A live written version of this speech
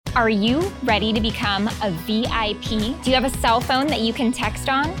Are you ready to become a VIP? Do you have a cell phone that you can text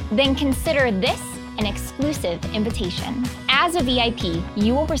on? Then consider this an exclusive invitation. As a VIP,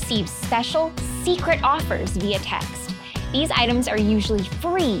 you will receive special secret offers via text. These items are usually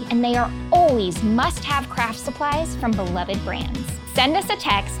free and they are always must-have craft supplies from beloved brands. Send us a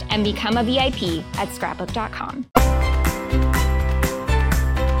text and become a VIP at scrapbook.com.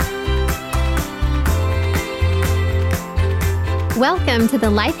 Welcome to the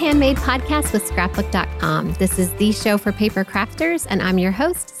Life Handmade podcast with scrapbook.com. This is the show for paper crafters, and I'm your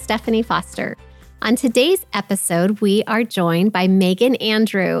host, Stephanie Foster. On today's episode, we are joined by Megan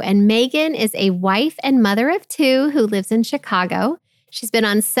Andrew, and Megan is a wife and mother of two who lives in Chicago. She's been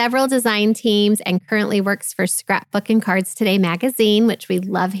on several design teams and currently works for Scrapbook and Cards Today magazine, which we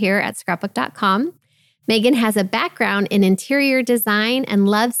love here at scrapbook.com. Megan has a background in interior design and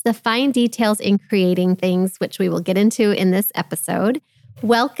loves the fine details in creating things, which we will get into in this episode.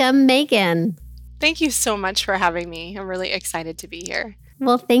 Welcome, Megan. Thank you so much for having me. I'm really excited to be here.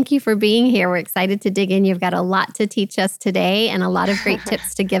 Well, thank you for being here. We're excited to dig in. You've got a lot to teach us today and a lot of great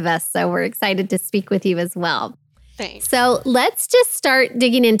tips to give us. So we're excited to speak with you as well. Thanks. So let's just start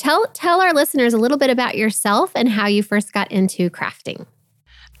digging in. Tell our listeners a little bit about yourself and how you first got into crafting.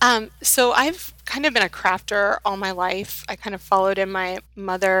 So I've kind of been a crafter all my life. I kind of followed in my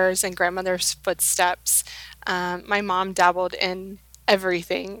mother's and grandmother's footsteps. My mom dabbled in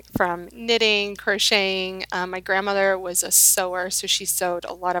everything from knitting, crocheting. My grandmother was a sewer, so she sewed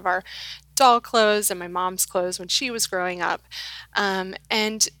a lot of our doll clothes and my mom's clothes when she was growing up.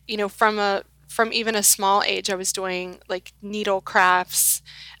 And you know, from even a small age, I was doing like needle crafts.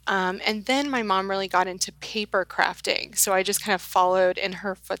 And then my mom really got into paper crafting. So I just kind of followed in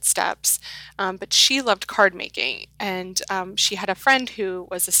her footsteps. But she loved card making. And she had a friend who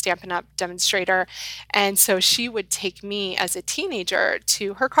was a Stampin' Up! Demonstrator. And so she would take me as a teenager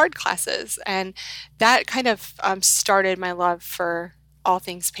to her card classes. And that kind of started my love for all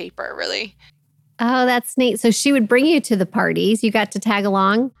things paper, really. Oh, that's neat. So she would bring you to the parties. You got to tag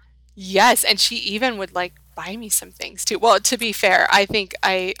along? Yes, and she even would like buy me some things too. Well, to be fair, I think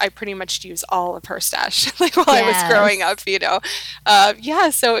I pretty much used all of her stash like while I was growing up, you know.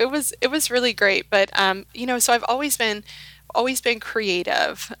 So it was really great. But you know, so I've always been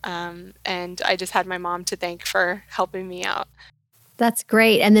creative, and I just had my mom to thank for helping me out. That's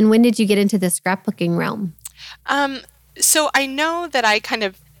great. And then when did you get into the scrapbooking realm? So I know that I kind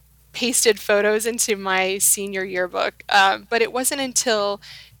of pasted photos into my senior yearbook, but it wasn't until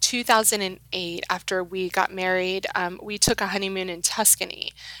 2008, after we got married, we took a honeymoon in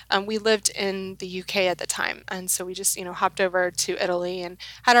Tuscany. We lived in the UK at the time, and so we just, you know, hopped over to Italy and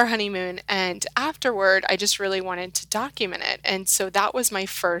had our honeymoon. And afterward, I just really wanted to document it, and so that was my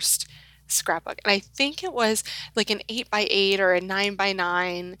first scrapbook. And I think it was like an 8x8 or a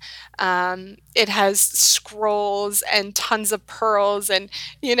 9x9. It has scrolls and tons of pearls and,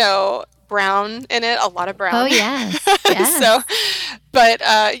 you know, brown in it, a lot of brown. Oh, yes.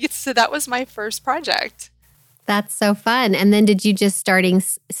 So that was my first project. That's so fun. And then did you just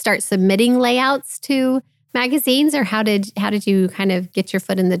start submitting layouts to magazines, or how did you kind of get your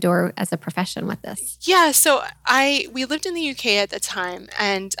foot in the door as a profession with this? Yeah, so we lived in the UK at the time,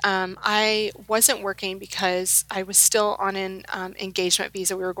 and I wasn't working because I was still on an engagement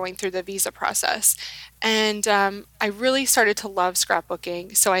visa. We were going through the visa process, and I really started to love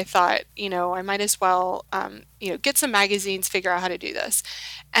scrapbooking. So I thought, you know, I might as well, get some magazines, figure out how to do this.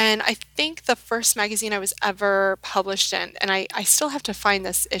 And I think the first magazine I was ever published in, and I still have to find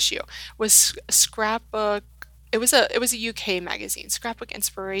this issue, was Scrapbook. It was a UK magazine, Scrapbook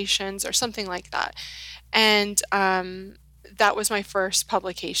Inspirations or something like that. And that was my first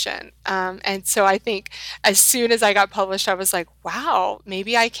publication. And so I think as soon as I got published, I was like, wow,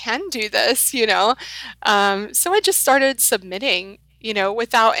 maybe I can do this, you know? So I just started submitting, you know,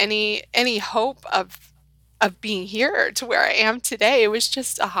 without any hope of being here to where I am today. It was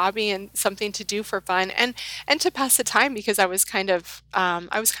just a hobby and something to do for fun and to pass the time, because I was kind of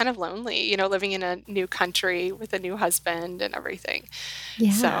lonely, you know, living in a new country with a new husband and everything.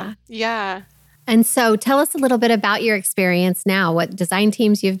 Yeah. So, yeah. And so tell us a little bit about your experience now, what design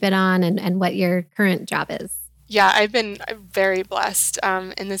teams you've been on and what your current job is. Yeah, I've been very blessed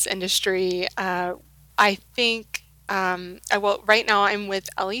in this industry. I think right now I'm with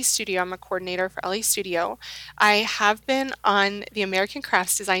LE Studio. I'm a coordinator for LE Studio. I have been on the American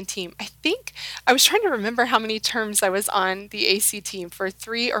Crafts design team. I think I was trying to remember how many terms I was on the AC team, for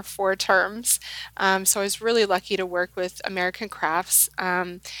 3 or 4 terms. So I was really lucky to work with American Crafts.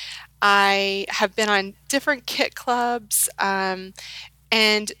 I have been on different kit clubs.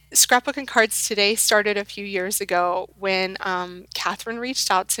 And Scrapbook and Cards Today started a few years ago when Catherine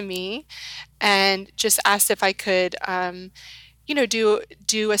reached out to me and just asked if I could,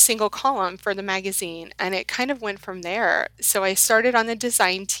 do a single column for the magazine, and it kind of went from there. So I started on the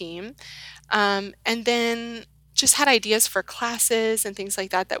design team, and then just had ideas for classes and things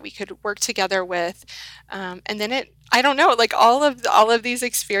like that that we could work together with. And then I don't know, like all of these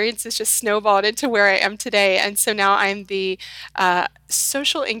experiences just snowballed into where I am today. And so now I'm the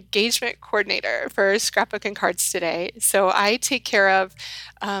social engagement coordinator for Scrapbook and Cards Today. So I take care of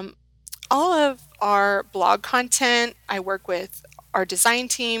all of our blog content. I work with our design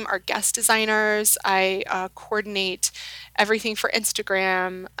team, our guest designers. I coordinate everything for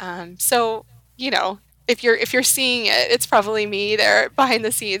Instagram. So if you're seeing it, it's probably me there behind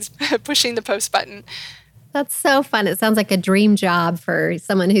the scenes pushing the post button. That's so fun. It sounds like a dream job for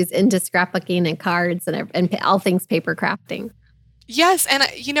someone who's into scrapbooking and cards and all things paper crafting. Yes, and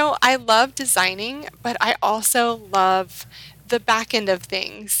I love designing, but I also love the back end of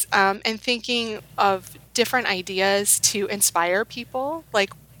things, and thinking of different ideas to inspire people.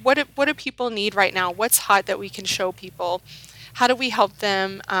 Like, what do people need right now? What's hot that we can show people? How do we help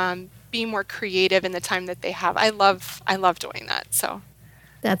them be more creative in the time that they have? I love doing that. So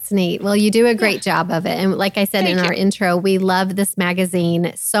that's neat. Well, you do a great job of it. And like I said in our intro, we love this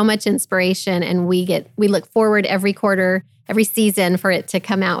magazine, so much inspiration, and we look forward every quarter, every season for it to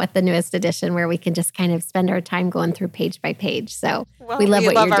come out with the newest edition where we can just kind of spend our time going through page by page. So we love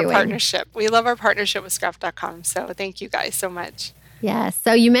what you're doing. Our partnership. We love our partnership with Scrap.com. So thank you guys so much. Yes.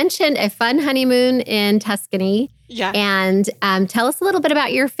 So you mentioned a fun honeymoon in Tuscany. Yeah. And tell us a little bit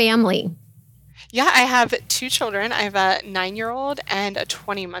about your family. Yeah, I have 2 children. I have a 9-year-old and a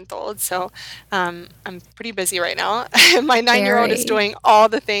 20-month-old. So I'm pretty busy right now. My 9-year-old is doing all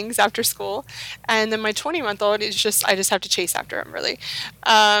the things after school. And then my 20-month-old is I just have to chase after him, really.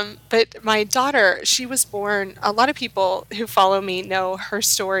 But my daughter, she was born, a lot of people who follow me know her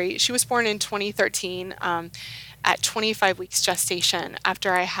story. She was born in 2013 at 25 weeks gestation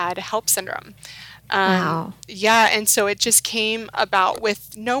after I had HELLP syndrome. Wow. Yeah, and so it just came about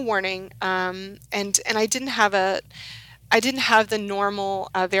with no warning, and I didn't have the normal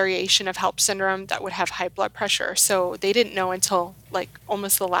variation of HELLP syndrome that would have high blood pressure. So they didn't know until like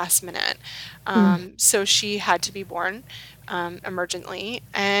almost the last minute. So she had to be born emergently,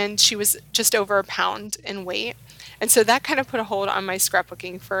 and she was just over a pound in weight. And so that kind of put a hold on my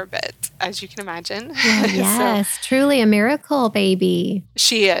scrapbooking for a bit, as you can imagine. Well, yes, truly a miracle baby.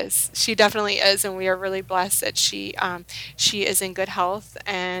 She is. She definitely is. And we are really blessed that she is in good health.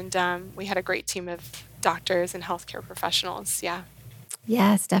 And we had a great team of doctors and healthcare professionals. Yeah.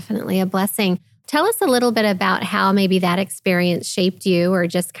 Yes, definitely a blessing. Tell us a little bit about how maybe that experience shaped you or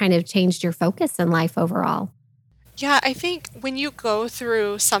just kind of changed your focus in life overall. Yeah, I think when you go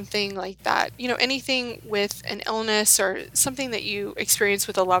through something like that, anything with an illness or something that you experience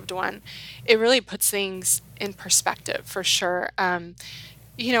with a loved one, it really puts things in perspective for sure. The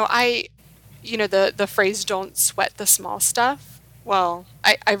phrase "don't sweat the small stuff." Well,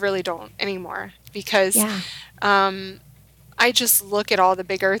 I really don't anymore because I just look at all the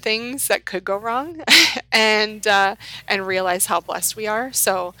bigger things that could go wrong and realize how blessed we are.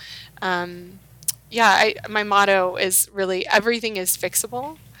 So. My motto is really everything is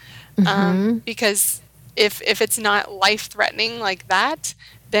fixable, because if it's not life-threatening like that,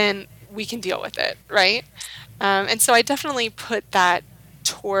 then we can deal with it, right? And so I definitely put that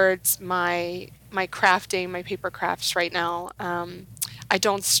towards my crafting, my paper crafts right now. I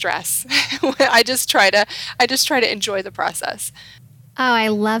don't stress. I just try to enjoy the process. Oh, I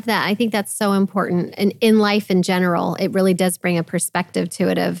love that. I think that's so important. And in life in general, it really does bring a perspective to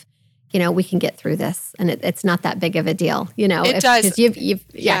it of, we can get through this and it's not that big of a deal, It does.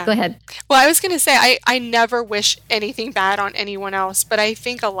 Go ahead. Well, I was going to say, I never wish anything bad on anyone else, but I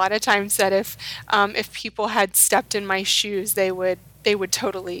think a lot of times that if people had stepped in my shoes, they would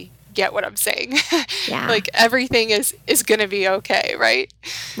totally get what I'm saying. Yeah. Like everything is going to be okay. Right.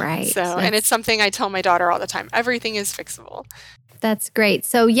 Right. So, and it's something I tell my daughter all the time, everything is fixable. That's great.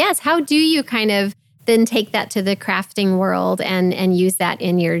 So yes, how do you kind of then take that to the crafting world and use that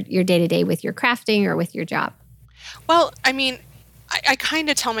in your day-to-day with your crafting or with your job? Well, I mean, I kind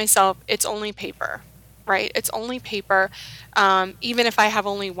of tell myself it's only paper, right? It's only paper. Even if I have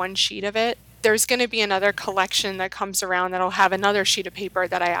only one sheet of it, there's going to be another collection that comes around that'll have another sheet of paper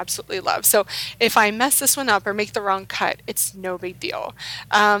that I absolutely love. So if I mess this one up or make the wrong cut, it's no big deal.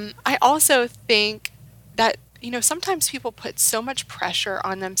 I also think that, sometimes people put so much pressure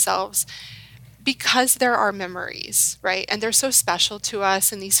on themselves because there are memories, right? And they're so special to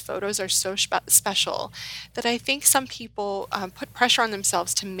us, and these photos are so special that I think some people put pressure on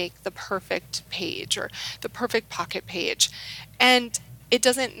themselves to make the perfect page or the perfect pocket page. And it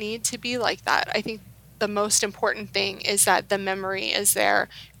doesn't need to be like that. I think the most important thing is that the memory is there,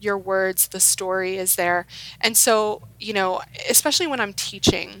 your words, the story is there. And so, especially when I'm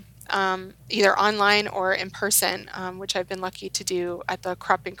teaching, either online or in person, which I've been lucky to do at the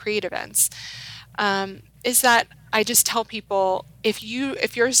Crop and Create events, is that I just tell people, if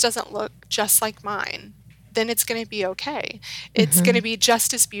yours doesn't look just like mine, then it's going to be okay. It's going to be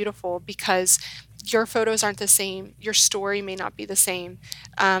just as beautiful because your photos aren't the same. Your story may not be the same.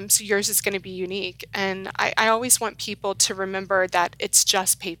 So yours is going to be unique. And I always want people to remember that it's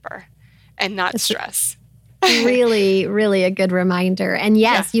just paper and not stress. Really, really a good reminder. And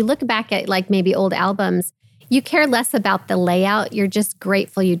yes, you look back at like maybe old albums, you care less about the layout. You're just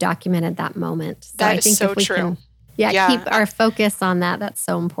grateful you documented that moment. So that is so true. Keep our focus on that. That's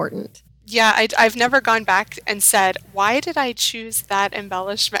so important. Yeah, I've never gone back and said, why did I choose that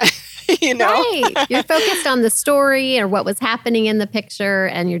embellishment? Right. You're focused on the story or what was happening in the picture,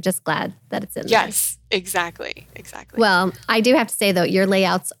 and you're just glad that it's in there. Yes, exactly. Well, I do have to say, though, your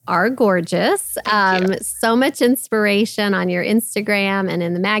layouts are gorgeous. So much inspiration on your Instagram and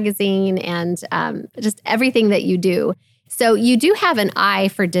in the magazine and just everything that you do. So you do have an eye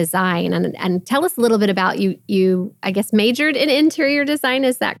for design, and tell us a little bit about you, I guess, majored in interior design.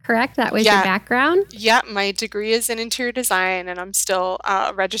 Is that correct? That was your background? Yeah, my degree is in interior design, and I'm still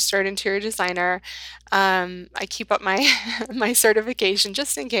a registered interior designer. I keep up my my certification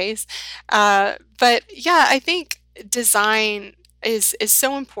just in case. But yeah, I think design is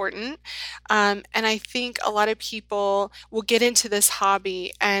so important. And I think a lot of people will get into this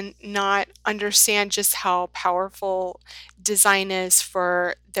hobby and not understand just how powerful design is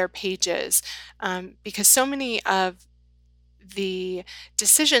for their pages. Because so many of the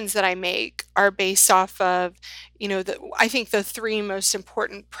decisions that I make are based off of, I think the three most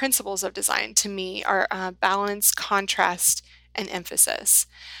important principles of design to me are balance, contrast, and emphasis.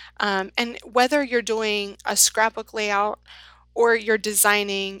 And whether you're doing a scrapbook layout or you're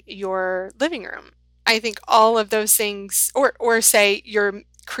designing your living room, I think all of those things, or say you're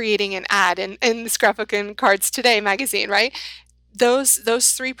creating an ad in the Scrapbook and Cards Today magazine, right? Those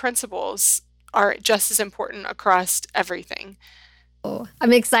three principles are just as important across everything. Oh,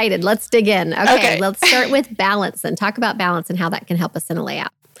 I'm excited. Let's dig in. Okay. Let's start with balance and talk about balance and how that can help us in a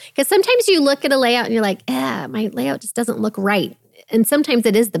layout. Because sometimes you look at a layout and you're like, my layout just doesn't look right. And sometimes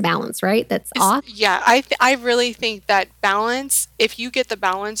it is the balance, right? That's off. Yeah, I really think that balance, if you get the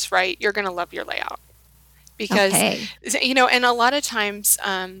balance right, you're going to love your layout. Because, and a lot of times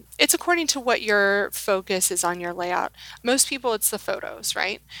it's according to what your focus is on your layout. Most people, it's the photos,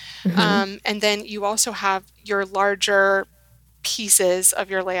 right? And then you also have your larger pieces of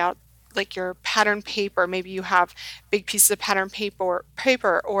your layout, like your pattern paper. Maybe you have big pieces of pattern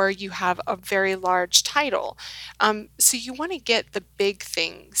paper, or you have a very large title. So you want to get the big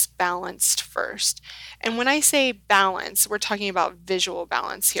things balanced first. And when I say balance, we're talking about visual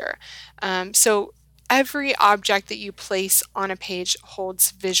balance here. So every object that you place on a page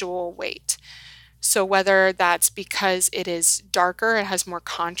holds visual weight. So whether that's because it is darker, it has more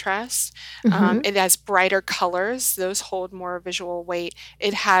contrast, it has brighter colors, those hold more visual weight.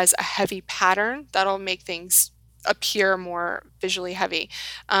 It has a heavy pattern, that'll make things appear more visually heavy.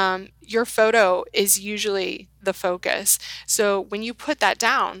 Your photo is usually the focus. So when you put that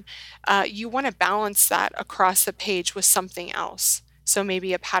down, you want to balance that across the page with something else. So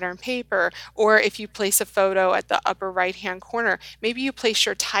maybe a pattern paper, or if you place a photo at the upper right-hand corner, maybe you place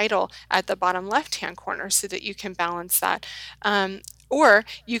your title at the bottom left-hand corner so that you can balance that. Or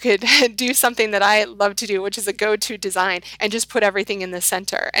you could do something that I love to do, which is a go-to design, and just put everything in the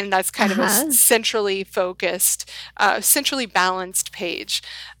center. And that's kind of a centrally focused, centrally balanced page.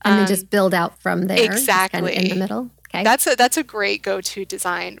 And then just build out from there. Exactly. Kind of in the middle. Okay. That's a great go-to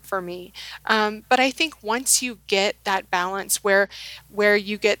design for me. But I think once you get that balance where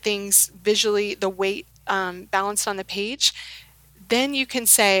you get things visually, the weight balanced on the page, then you can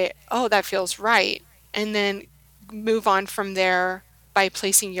say, oh, that feels right. And then move on from there by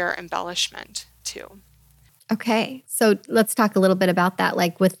placing your embellishment too. Okay. So let's talk a little bit about that,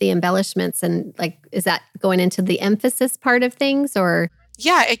 like with the embellishments, and like, is that going into the emphasis part of things, or?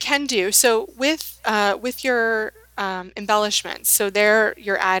 Yeah, it can do. So with your embellishments. So there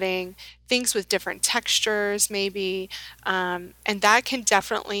you're adding things with different textures maybe, and that can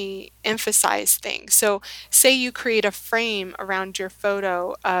definitely emphasize things. So say you create a frame around your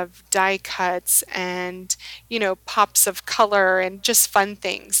photo of die cuts and, pops of color and just fun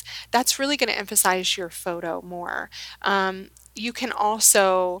things. That's really going to emphasize your photo more. You can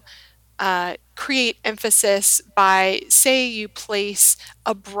also create emphasis by, say, you place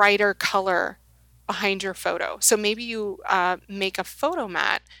a brighter color behind your photo. So maybe you make a photo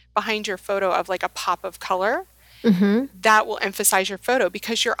mat behind your photo of like a pop of color. That will emphasize your photo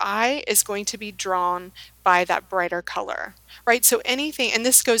because your eye is going to be drawn by that brighter color, right? So anything, and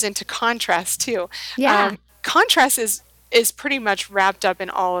this goes into contrast too. Yeah. Contrast is pretty much wrapped up in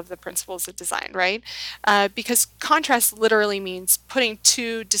all of the principles of design, right? Because contrast literally means putting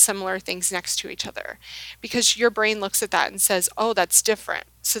two dissimilar things next to each other, because your brain looks at that and says, oh, that's different.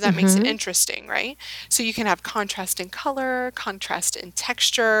 So that makes it interesting, right? So you can have contrast in color, contrast in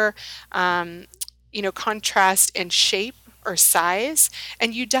texture, contrast in shape or size.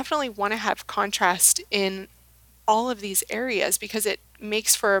 And you definitely want to have contrast in all of these areas because it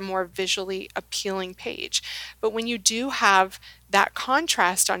makes for a more visually appealing page. But when you do have that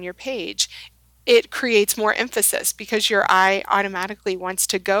contrast on your page, it creates more emphasis because your eye automatically wants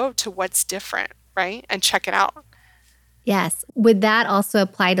to go to what's different, right? And check it out. Yes. Would that also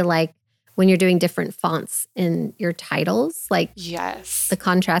apply to like when you're doing different fonts in your titles, like yes, the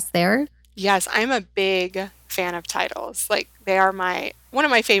contrast there? Yes, I'm a big fan of titles. Like they are one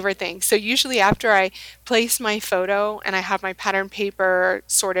of my favorite things. So usually after I place my photo and I have my pattern paper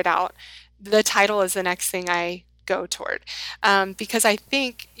sorted out, the title is the next thing I go toward. Because I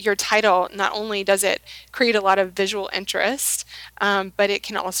think your title, not only does it create a lot of visual interest, but it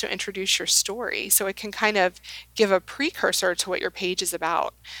can also introduce your story. So it can kind of give a precursor to what your page is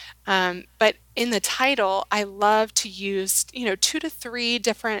about. But in the title, I love to use, 2 to 3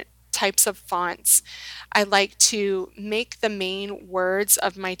 different types of fonts. I like to make the main words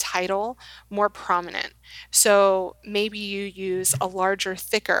of my title more prominent. So maybe you use a larger,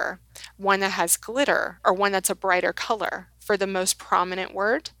 thicker one that has glitter or one that's a brighter color for the most prominent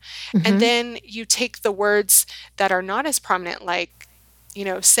word. And then you take the words that are not as prominent, like,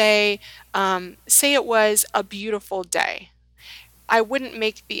 say it was a beautiful day. I wouldn't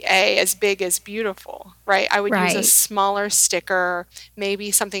make the A as big as beautiful, right? I would use a smaller sticker,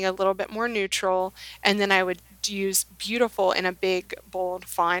 maybe something a little bit more neutral, and then I would use beautiful in a big, bold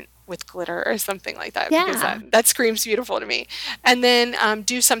font with glitter or something like that, because that screams beautiful to me. And then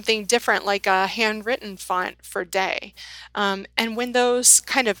do something different, like a handwritten font for day. And when those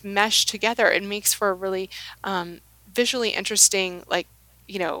kind of mesh together, it makes for a really visually interesting,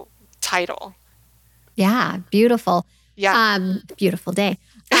 title. Yeah, beautiful. Yeah. Beautiful day.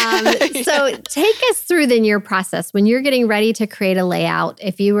 So take us through then your process when you're getting ready to create a layout.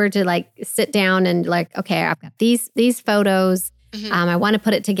 If you were to like sit down and like, okay, I've got these photos. I want to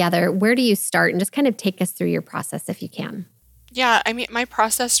put it together. Where do you start? And just kind of take us through your process if you can. Yeah, I mean, my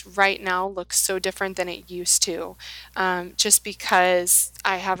process right now looks so different than it used to, just because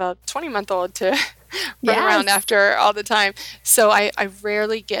I have a 20-month-old to run around after all the time. So I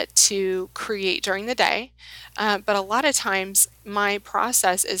rarely get to create during the day. But a lot of times my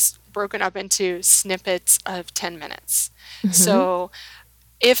process is broken up into snippets of 10 minutes. So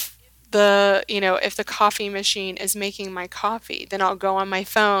if the coffee machine is making my coffee, then I'll go on my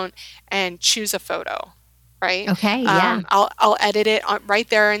phone and choose a photo, right? Okay, yeah. I'll edit it right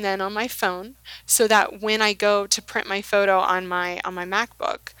there and then on my phone, so that when I go to print my photo on my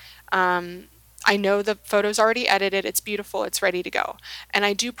MacBook, I know the photo's already edited, it's beautiful, it's ready to go. And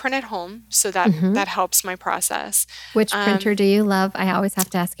I do print at home, so that helps my process. Which printer do you love? I always have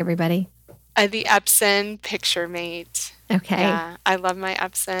to ask everybody. The Epson PictureMate. Okay. Yeah, I love my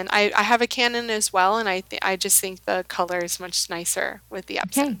Epson. I have a Canon as well, and I just think the color is much nicer with the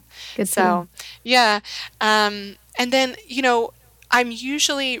Epson. Okay, good. So, yeah. And then, I'm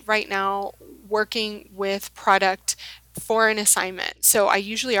usually right now working with product for an assignment. So I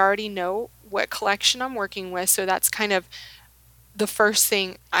usually already know what collection I'm working with. So that's kind of the first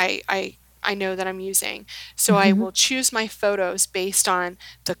thing I know that I'm using. So I will choose my photos based on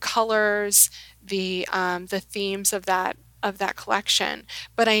the colors, the themes of that collection.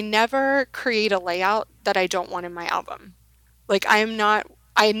 But I never create a layout that I don't want in my album. Like I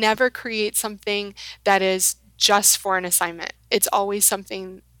never create something that is just for an assignment. It's always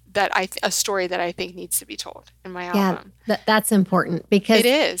something that a story that I think needs to be told in my album. Yeah, that's important because it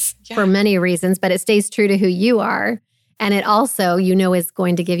is for many reasons, but it stays true to who you are. And it also, is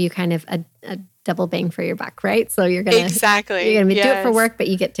going to give you kind of a double bang for your buck, right? So you're going to do it for work, but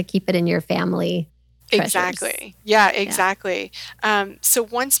you get to keep it in your family treasures. Exactly. Yeah, exactly. So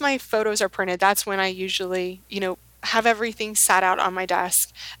once my photos are printed, that's when I usually, have everything sat out on my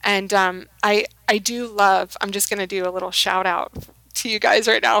desk. And I do love, I'm just going to do a little shout out to you guys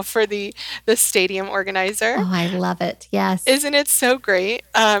right now for the stadium organizer. Oh, I love it. Yes. Isn't it so great?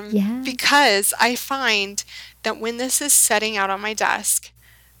 Yeah. Because I find that when this is setting out on my desk,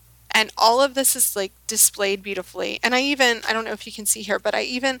 and all of this is like displayed beautifully. And I don't know if you can see here, but I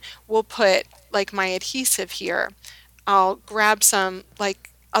even will put like my adhesive here. I'll grab some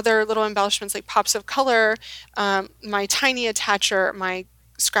like other little embellishments like pops of color, my tiny attacher, my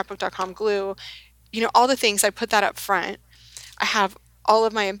scrapbook.com glue, all the things. I put that up front. I have all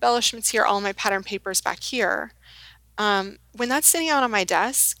of my embellishments here, all my pattern papers back here. When that's sitting out on my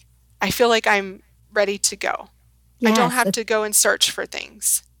desk, I feel like I'm ready to go. Yes, I don't have to go and search for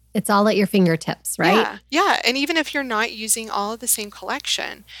things. It's all at your fingertips, right? Yeah. And even if you're not using all of the same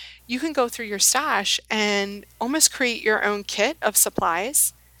collection, you can go through your stash and almost create your own kit of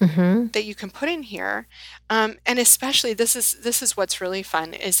supplies that you can put in here. And especially this is what's really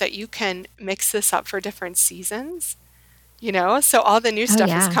fun is that you can mix this up for different seasons. So all the new stuff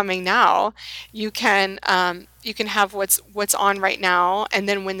is coming now. You can have what's on right now, and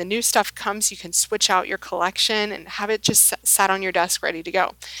then when the new stuff comes, you can switch out your collection and have it just sat on your desk ready to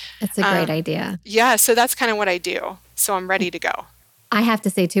go. That's a great idea. Yeah, so that's kind of what I do. So I'm ready to go. I have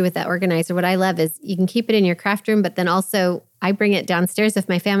to say too, with that organizer, what I love is you can keep it in your craft room, but then also I bring it downstairs. If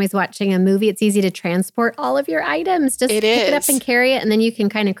my family's watching a movie, it's easy to transport all of your items. Just pick it up and carry it, and then you can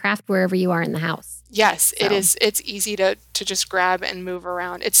kind of craft wherever you are in the house. Yes, it is. It's easy to just grab and move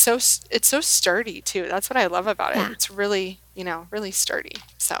around. It's so sturdy too. That's what I love about it. It's really, really sturdy.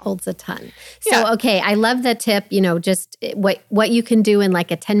 So holds a ton. So, okay, I love the tip, just what you can do in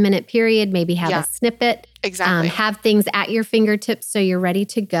like a 10-minute period, maybe have a snippet. Exactly. Have things at your fingertips so you're ready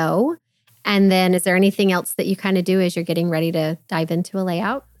to go. And then is there anything else that you kind of do as you're getting ready to dive into a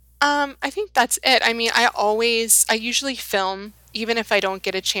layout? I think that's it. I mean, I usually film. Even if I don't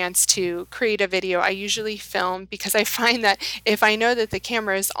get a chance to create a video, I usually film because I find that if I know that the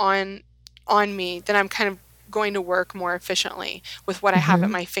camera is on me, then I'm kind of going to work more efficiently with what I have at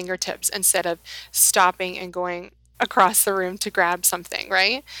my fingertips instead of stopping and going across the room to grab something,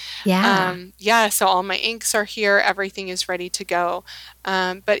 right? Yeah. So all my inks are here. Everything is ready to go.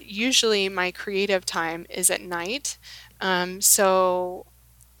 But usually my creative time is at night. So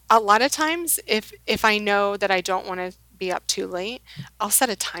a lot of times if I know that I don't want to be up too late, I'll set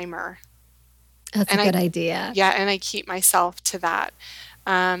a timer. That's a good idea. Yeah, and I keep myself to that.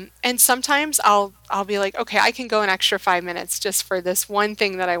 And sometimes I'll be like, okay, I can go an extra 5 minutes just for this one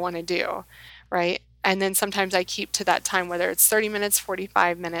thing that I want to do, right? And then sometimes I keep to that time, whether it's 30 minutes,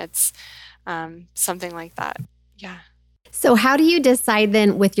 45 minutes, something like that. Yeah. So how do you decide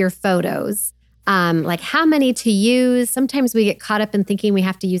then with your photos, like how many to use? Sometimes we get caught up in thinking we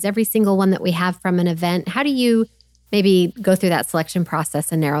have to use every single one that we have from an event. How do you maybe go through that selection process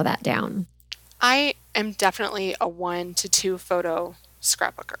and narrow that down? I am definitely a 1 to 2 photo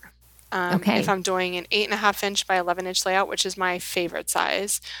scrapbooker. If I'm doing an 8.5 inch by 11 inch layout, which is my favorite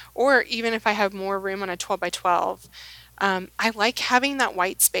size, or even if I have more room on a 12 by 12, I like having that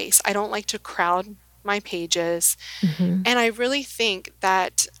white space. I don't like to crowd my pages. And I really think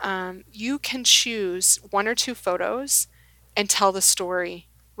that you can choose 1 or 2 photos and tell the story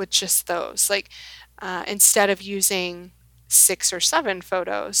with just those. Like, instead of using 6 or 7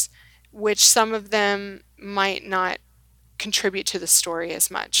 photos, which some of them might not contribute to the story as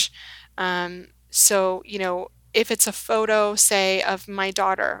much. So, if it's a photo, say, of my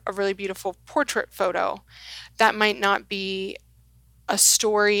daughter, a really beautiful portrait photo, that might not be a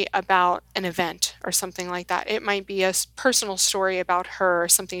story about an event or something like that. It might be a personal story about her,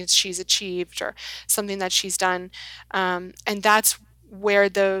 something that she's achieved or something that she's done. And that's where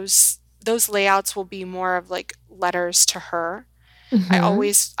those layouts will be more of like letters to her. I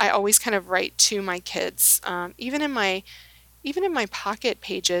always kind of write to my kids. Even in my pocket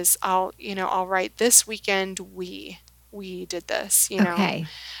pages, I'll write, this weekend we did this, Okay.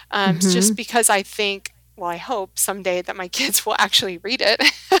 Just because I think, well, I hope someday that my kids will actually read it,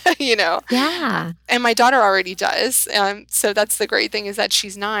 Yeah. And my daughter already does. So that's the great thing, is that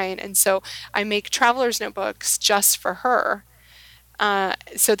she's 9. And so I make traveler's notebooks just for her,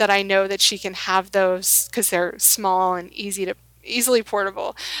 so that I know that she can have those because they're small and easily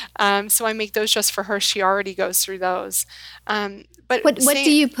portable. So I make those just for her. She already goes through those. But what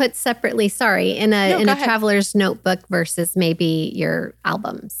do you put separately? Sorry, in a ahead. traveler's notebook versus maybe your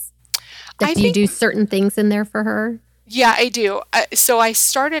albums? Do you do certain things in there for her? Yeah, I do. So I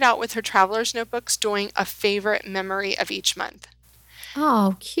started out with her traveler's notebooks doing a favorite memory of each month.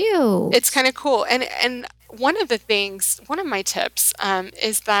 Oh, cute. It's kind of cool. And one of my tips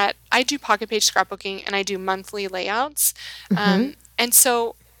is that I do pocket page scrapbooking and I do monthly layouts. Hmm. And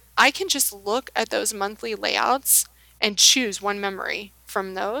so I can just look at those monthly layouts and choose one memory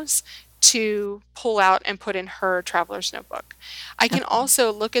from those to pull out and put in her traveler's notebook. I can Okay.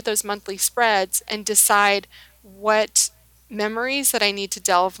 also look at those monthly spreads and decide what memories that I need to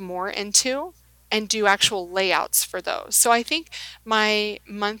delve more into and do actual layouts for those. So I think my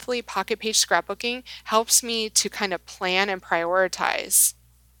monthly pocket page scrapbooking helps me to kind of plan and prioritize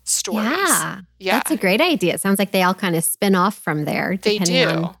stories. Yeah, Yeah, that's a great idea. It sounds like they all kind of spin off from there, they depending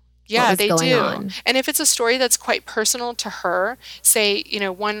on do. what Yeah, was they going do. on. And if it's a story that's quite personal to her, say,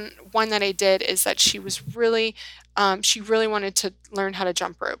 one that I did is that she really wanted to learn how to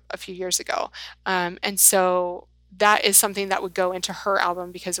jump rope a few years ago. And so that is something that would go into her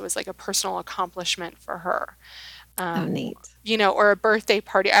album because it was like a personal accomplishment for her. Oh, um, neat. or a birthday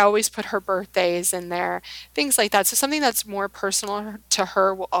party. I always put her birthdays in there, things like that. So something that's more personal to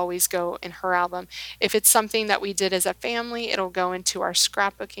her will always go in her album. If it's something that we did as a family, it'll go into our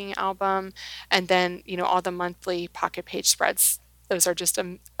scrapbooking album. And then, all the monthly pocket page spreads, those are just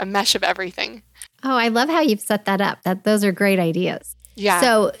a mesh of everything. Oh, I love how you've set that up. Those are great ideas. Yeah,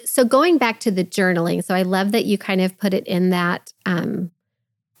 So going back to the journaling, so I love that you kind of put it in that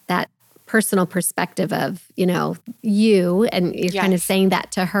personal perspective of, you, and you're kind of yes. saying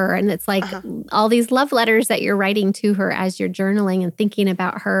that to her. And it's like Uh-huh. all these love letters that you're writing to her as you're journaling and thinking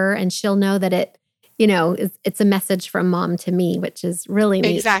about her. And she'll know that it's a message from mom to me, which is really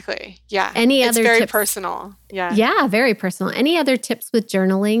neat. Exactly. Yeah. Any It's other very tips? personal. Yeah. Yeah, very personal. Any other tips with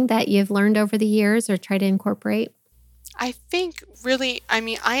journaling that you've learned over the years or try to incorporate? I think really, I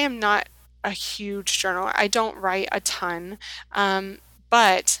mean, I am not a huge journaler. I don't write a ton, um,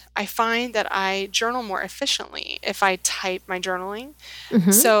 but I find that I journal more efficiently if I type my journaling.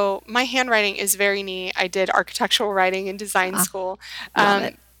 Hmm. So my handwriting is very neat. I did architectural writing in design Ah, school. love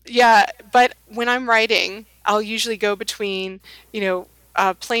it. Yeah, but when I'm writing, I'll usually go between,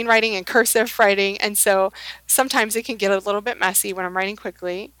 plain writing and cursive writing. And so sometimes it can get a little bit messy when I'm writing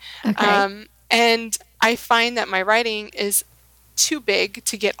quickly. Okay. And I find that my writing is too big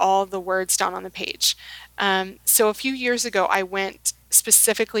to get all the words down on the page. So a few years ago, I went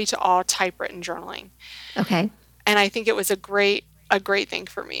specifically to all typewritten journaling. Okay. And I think it was a great thing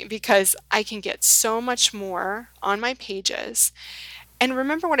for me because I can get so much more on my pages. And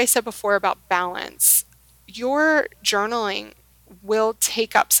remember what I said before about balance. Your journaling will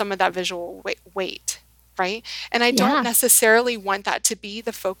take up some of that visual weight, right? And I don't Yeah. necessarily want that to be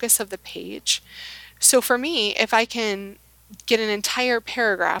the focus of the page. So for me, if I can get an entire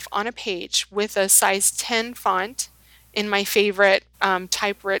paragraph on a page with a size 10 font in my favorite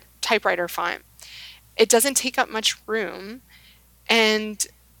typewriter font, it doesn't take up much room and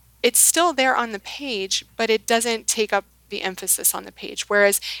it's still there on the page, but it doesn't take up the emphasis on the page.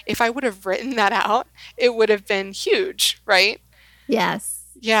 Whereas if I would have written that out, it would have been huge, right? Yes.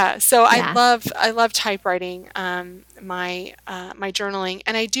 Yeah. So Yeah. I love typewriting my journaling,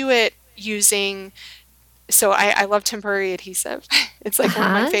 and I do it using. So I love temporary adhesive. It's like one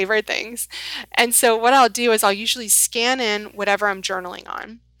of my Uh-huh. favorite things. And so what I'll do is I'll usually scan in whatever I'm journaling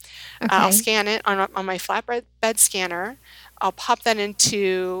on. I'll Okay. scan it on my flatbed scanner. I'll pop that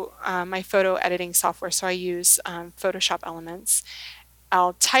into my photo editing software. So I use Photoshop Elements.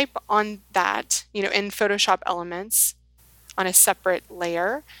 I'll type on that, in Photoshop Elements on a separate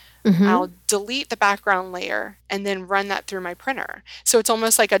layer. Hmm. I'll delete the background layer and then run that through my printer. So it's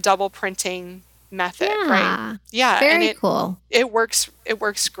almost like a double printing method, right? Yeah. Yeah, and Very it cool. it works it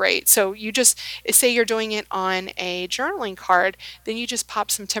works great. So you just say you're doing it on a journaling card, then you just pop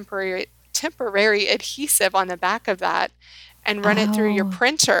some temporary adhesive on the back of that and run it through your Oh,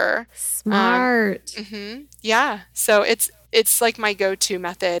 printer. smart. Yeah. So it's like my go-to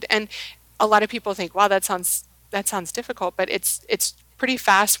method. And a lot of people think, wow, that sounds difficult, but it's pretty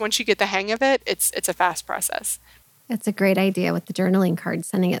fast. Once you get the hang of it, it's a fast process. That's a great idea with the journaling card,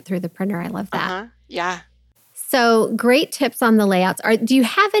 sending it through the printer. I love that. Uh-huh. Yeah. So great tips on the layouts. Do you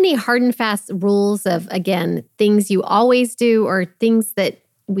have any hard and fast rules of, again, things you always do or things that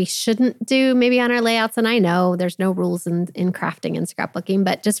we shouldn't do maybe on our layouts? And I know there's no rules in crafting and scrapbooking,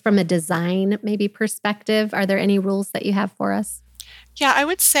 but just from a design maybe perspective, are there any rules that you have for us? Yeah, I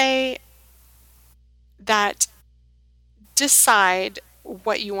would say that decide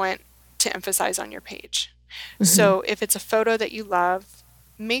what you want to emphasize on your page. Hmm. So if it's a photo that you love,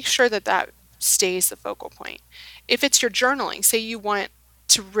 make sure that that stays the focal point. If it's your journaling, say you want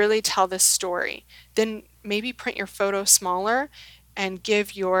to really tell this story, then maybe print your photo smaller and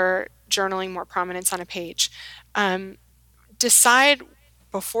give your journaling more prominence on a page. Um, decide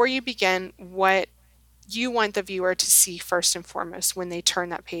before you begin what you want the viewer to see first and foremost when they turn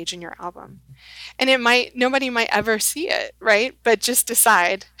that page in your album. And nobody might ever see it, right? But just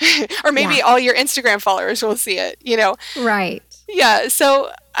decide. Or maybe all your Instagram followers will see it, Right. Yeah.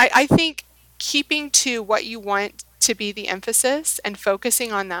 So I think keeping to what you want to be the emphasis and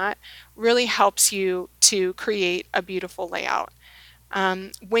focusing on that really helps you to create a beautiful layout.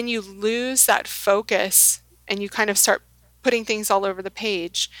 When you lose that focus and you kind of start putting things all over the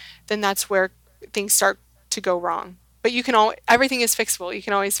page, then that's where things start to go wrong. But everything is fixable. You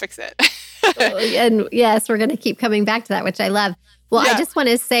can always fix it. And yes, we're going to keep coming back to that, which I love. Well, I just want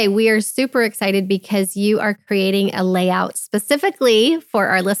to say we are super excited because you are creating a layout specifically for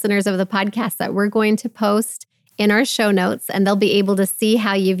our listeners of the podcast that we're going to post in our show notes, and they'll be able to see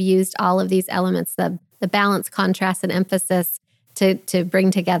how you've used all of these elements, the balance, contrast, and emphasis to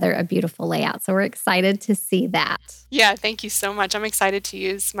bring together a beautiful layout. So we're excited to see that. Yeah, thank you so much. I'm excited to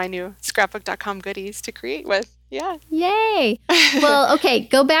use my new scrapbook.com goodies to create with. Yeah. Yay. Well, okay,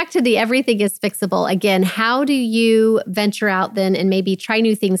 go back to the everything is fixable. Again, how do you venture out then and maybe try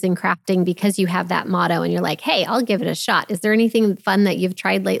new things in crafting because you have that motto and you're like, hey, I'll give it a shot. Is there anything fun that you've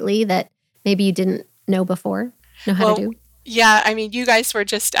tried lately that maybe you didn't know before, know how to do? Yeah, I mean, you guys were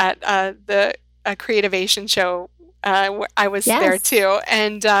just at the Creativation show. I was there too.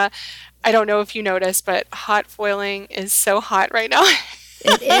 And I don't know if you noticed, but hot foiling is so hot right now.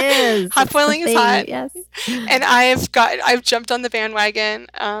 It is. Hot foiling is hot. Yes. And I've jumped on the bandwagon.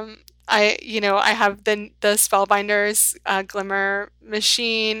 I have the Spellbinders Glimmer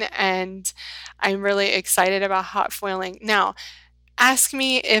machine, and I'm really excited about hot foiling. Now, ask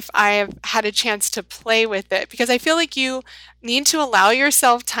me if I've had a chance to play with it, because I feel like you need to allow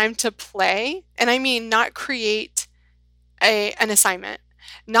yourself time to play. And I mean, not create an assignment,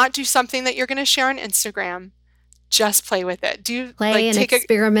 not do something that you're going to share on Instagram. Just play with it. Play and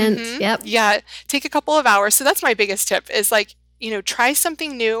experiment. Yep. Yeah. Take a couple of hours. So that's my biggest tip is try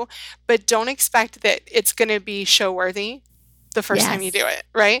something new, but don't expect that it's going to be show worthy the first time you do it.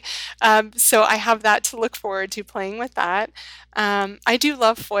 Right. So I have that to look forward to, playing with that. I do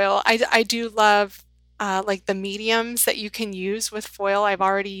love foil. I do love like the mediums that you can use with foil. I've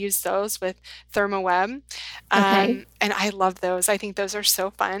already used those with ThermoWeb. And I love those. I think those are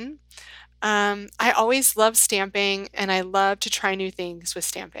so fun. I always love stamping, and I love to try new things with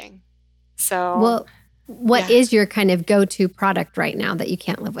stamping. So, well, what is your kind of go-to product right now that you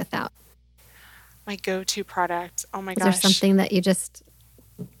can't live without? My go-to product. Oh my gosh. Is there something that you just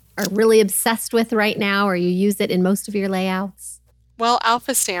are really obsessed with right now, or you use it in most of your layouts? Well,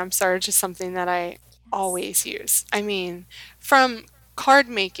 alpha stamps are just something that I always use. I mean, from card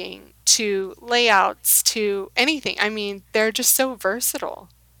making to layouts to anything. I mean, they're just so versatile.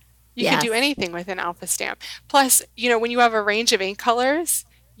 You can do anything with an alpha stamp. Plus, when you have a range of ink colors,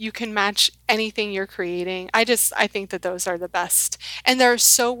 you can match anything you're creating. I think that those are the best. And they're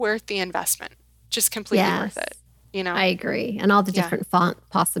so worth the investment. Just completely worth it. I agree. And all the different font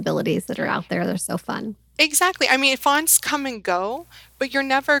possibilities that are out there, they're so fun. Exactly. I mean, fonts come and go, but you're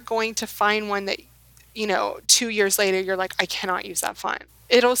never going to find one that, 2 years later, you're like, I cannot use that font.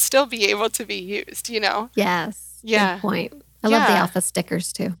 It'll still be able to be used, Yes. Yeah. Good point. I love the alpha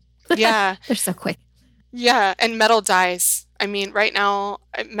stickers too. Yeah. They're so quick. Yeah. And metal dies. I mean, right now,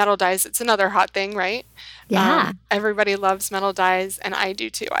 metal dies, it's another hot thing, right? Yeah. Everybody loves metal dies, and I do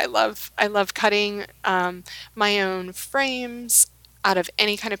too. I love cutting my own frames out of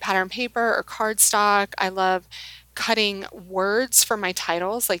any kind of pattern paper or cardstock. I love cutting words for my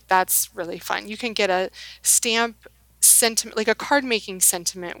titles. Like, that's really fun. You can get a stamp sentiment, like a card making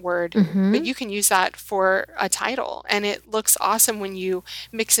sentiment word, but you can use that for a title, and it looks awesome when you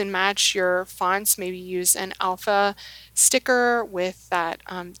mix and match your fonts. Maybe use an alpha sticker with that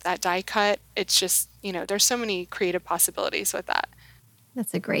die cut. It's just, there's so many creative possibilities with that.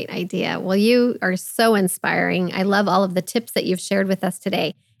 That's a great idea. Well, you are so inspiring. I love all of the tips that you've shared with us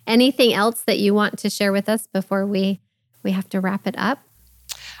today. Anything else that you want to share with us before we have to wrap it up?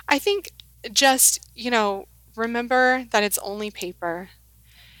 I think just, remember that it's only paper.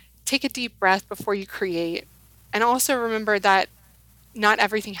 Take a deep breath before you create. And also remember that not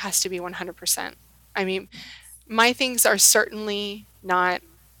everything has to be 100%. I mean, my things are certainly not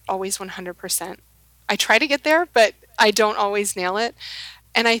always 100%. I try to get there, but I don't always nail it.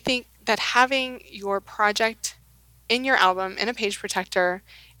 And I think that having your project in your album in a page protector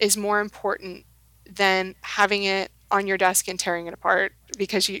is more important than having it on your desk and tearing it apart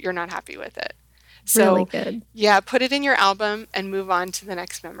because you're not happy with it. So, really good. Yeah, put it in your album and move on to the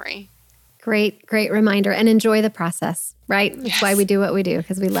next memory. Great reminder. And enjoy the process, right? That's why we do what we do,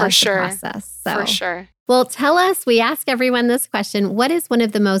 because we love the process. So. For sure. Well, tell us, we ask everyone this question, what is one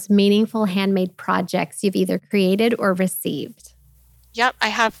of the most meaningful handmade projects you've either created or received? Yep, I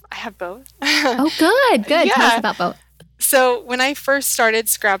have both. Oh, good. Tell us about both. So when I first started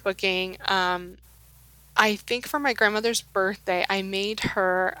scrapbooking, I think for my grandmother's birthday, I made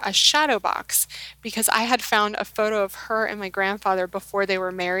her a shadow box because I had found a photo of her and my grandfather before they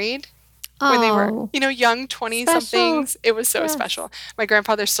were married. When they were, young 20-somethings. It was so special. My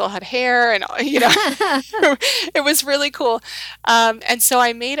grandfather still had hair and, it was really cool. And so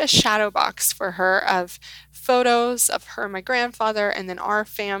I made a shadow box for her of photos of her and my grandfather and then our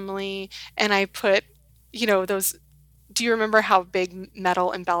family. And I put, those, do you remember how big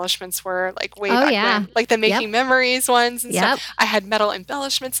metal embellishments were like way back when? Like the Making Memories ones and stuff. I had metal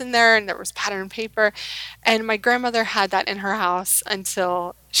embellishments in there and there was pattern paper. And my grandmother had that in her house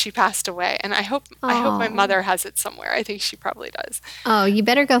until she passed away. And I hope my mother has it somewhere. I think she probably does. Oh, you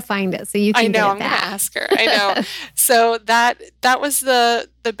better go find it so you can get it back. I know, I'm going to ask her. I know. So that was the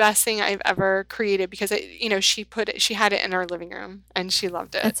best thing I've ever created because she had it in our living room and she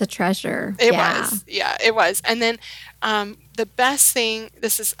loved it. That's a treasure. It was. Yeah, it was. And then the best thing,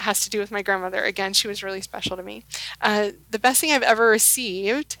 has to do with my grandmother. Again, she was really special to me. The best thing I've ever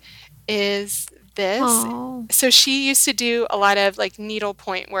received is this. Aww. So she used to do a lot of like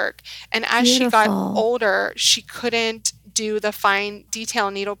needlepoint work. And as she got older, she couldn't do the fine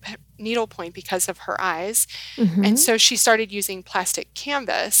detail needlepoint because of her eyes. Mm-hmm. And so she started using plastic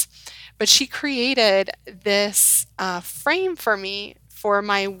canvas. But she created this frame for me for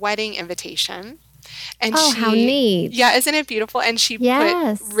my wedding invitation. And how neat. Yeah, isn't it beautiful? And she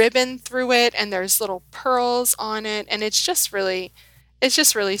put ribbon through it and there's little pearls on it. And it's just really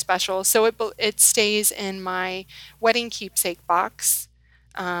special. So it stays in my wedding keepsake box.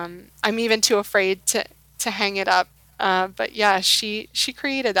 I'm even too afraid to hang it up. But yeah, she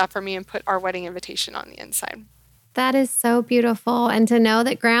created that for me and put our wedding invitation on the inside. That is so beautiful. And to know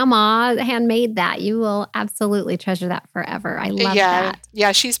that Grandma handmade that, you will absolutely treasure that forever. I love that.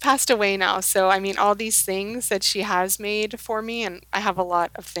 Yeah, she's passed away now. So, all these things that she has made for me, and I have a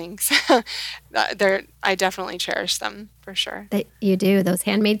lot of things, I definitely cherish them for sure. That you do. Those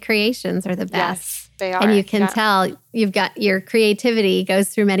handmade creations are the best. Yes, they are. And you can tell you've got your creativity goes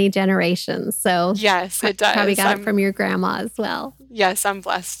through many generations. So yes, it does. Probably got it from your grandma as well. Yes, I'm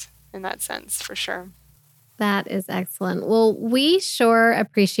blessed in that sense for sure. That is excellent. Well, we sure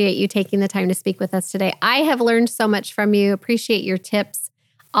appreciate you taking the time to speak with us today. I have learned so much from you. Appreciate your tips.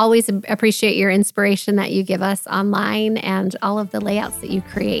 Always appreciate your inspiration that you give us online and all of the layouts that you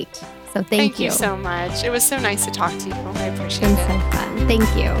create. So thank you. Thank you so much. It was so nice to talk to you. I appreciate it. It's been so fun.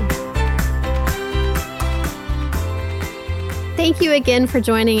 Thank you. Thank you again for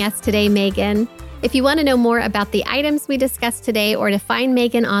joining us today, Megan. If you want to know more about the items we discussed today or to find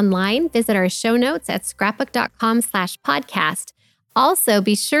Megan online, visit our show notes at scrapbook.com/podcast. Also,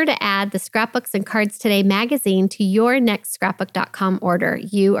 be sure to add the Scrapbooks and Cards Today magazine to your next scrapbook.com order.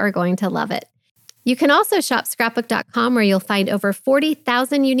 You are going to love it. You can also shop scrapbook.com where you'll find over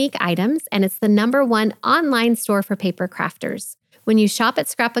 40,000 unique items, and it's the #1 online store for paper crafters. When you shop at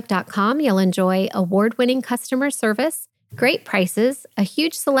scrapbook.com, you'll enjoy award-winning customer service, great prices, a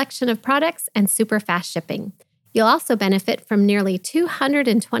huge selection of products, and super fast shipping. You'll also benefit from nearly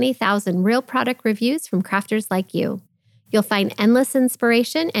 220,000 real product reviews from crafters like you. You'll find endless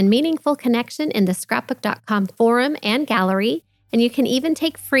inspiration and meaningful connection in the scrapbook.com forum and gallery, and you can even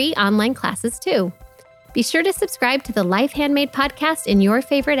take free online classes too. Be sure to subscribe to the Life Handmade podcast in your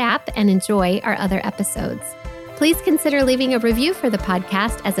favorite app and enjoy our other episodes. Please consider leaving a review for the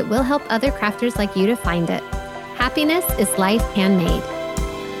podcast as it will help other crafters like you to find it. Happiness is life handmade.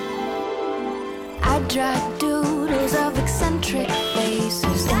 I draw doodles of eccentric